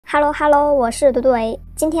Hello， 我是怼怼，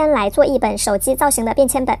今天来做一本手机造型的便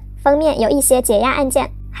签本，封面有一些解压按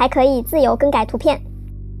键，还可以自由更改图片。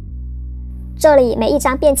这里每一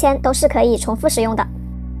张便签都是可以重复使用的。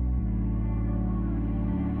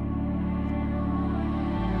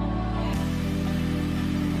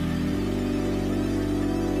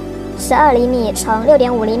12厘米乘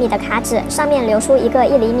6.5厘米的卡纸，上面留出一个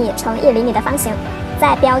1厘米乘1厘米的方形，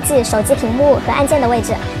再标记手机屏幕和按键的位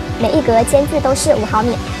置，每一格间距都是5毫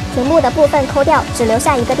米。屏幕的部分抠掉，只留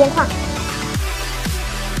下一个边框。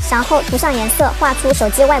然后涂上颜色，画出手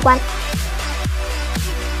机外观。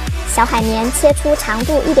小海绵切出长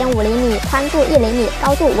度1.5厘米、宽度1厘米、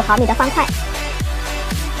高度5毫米的方块。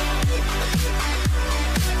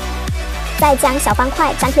再将小方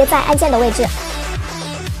块粘贴在按键的位置。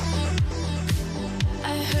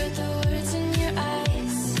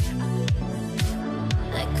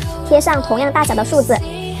贴上同样大小的数字。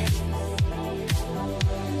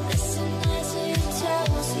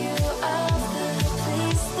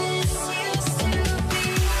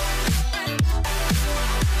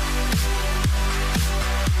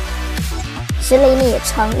10厘米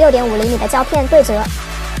乘6.5厘米的胶片对折，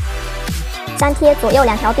粘贴左右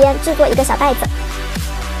2条边，制作一个小袋子。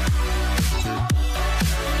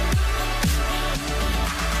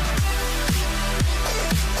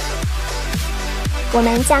我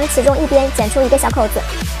们将其中一边剪出一个小口子，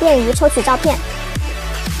便于抽取照片。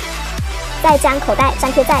再将口袋粘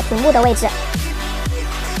贴在屏幕的位置。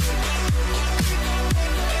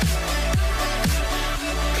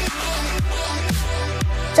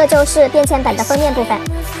这就是便签本的封面部分，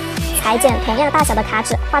裁剪同样大小的卡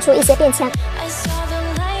纸，画出一些便签。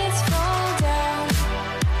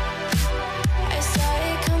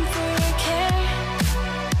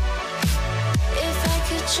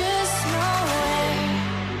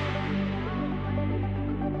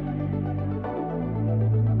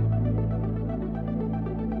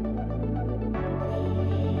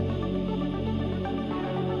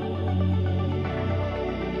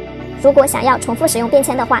如果想要重复使用便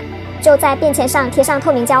签的话，就在便签上贴上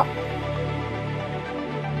透明胶，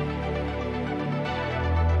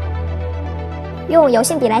用油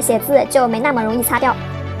性笔来写字就没那么容易擦掉，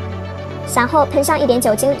然后喷上一点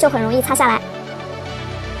酒精就很容易擦下来。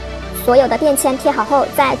所有的便签贴好后，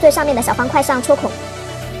在最上面的小方块上戳孔，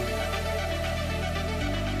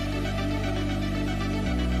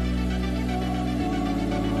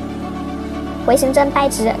回形针掰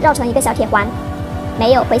直，绕成一个小铁环。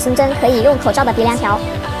没有回形针可以用口罩的鼻梁条。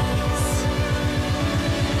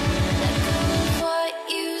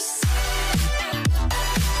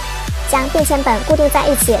将便签本固定在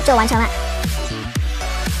一起就完成了。